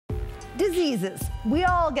Diseases. We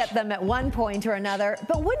all get them at one point or another,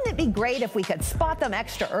 but wouldn't it be great if we could spot them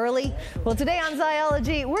extra early? Well, today on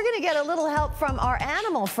Ziyology, we're going to get a little help from our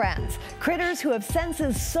animal friends, critters who have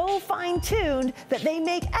senses so fine-tuned that they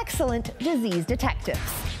make excellent disease detectives.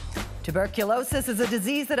 Tuberculosis is a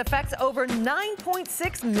disease that affects over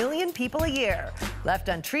 9.6 million people a year. Left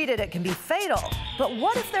untreated, it can be fatal. But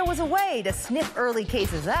what if there was a way to sniff early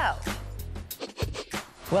cases out?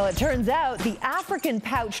 Well, it turns out the African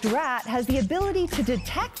pouched rat has the ability to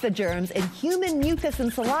detect the germs in human mucus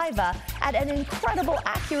and saliva at an incredible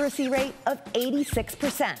accuracy rate of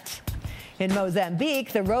 86%. In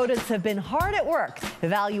Mozambique, the rodents have been hard at work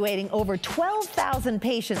evaluating over 12,000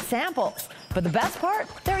 patient samples. But the best part,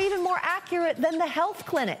 they're even more accurate than the health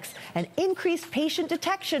clinics and increased patient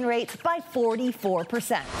detection rates by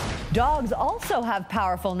 44%. Dogs also have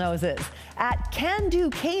powerful noses. At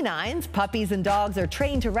Canines, puppies and dogs are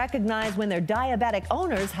trained to recognize when their diabetic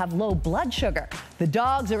owners have low blood sugar. The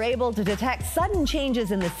dogs are able to detect sudden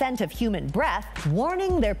changes in the scent of human breath,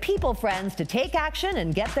 warning their people friends to take action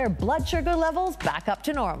and get their blood sugar levels back up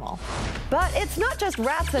to normal. But it's not just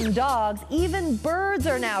rats and dogs, even birds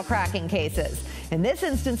are now cracking cases. In this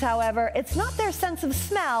instance, however, it's not their sense of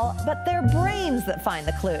smell, but their brains that find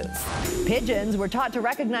the clues. Pigeons were taught to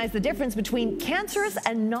recognize the difference between cancerous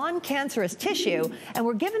and non-cancerous tissue, and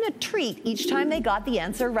were given a treat each time they got the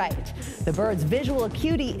answer right. The bird's visual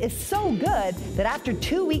acuity is so good that after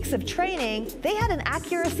 2 weeks of training, they had an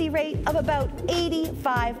accuracy rate of about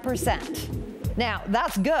 85%. Now,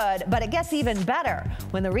 that's good, but it gets even better.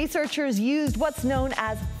 When the researchers used what's known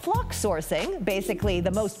as flock sourcing, basically the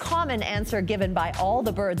most common answer given by all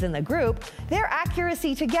the birds in the group, their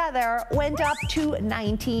accuracy together went up to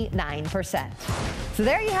 99%. So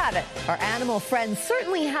there you have it. Our animal friends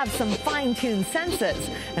certainly have some fine-tuned senses.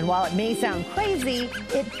 And while it may sound crazy,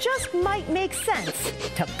 it just might make sense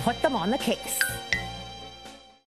to put them on the case.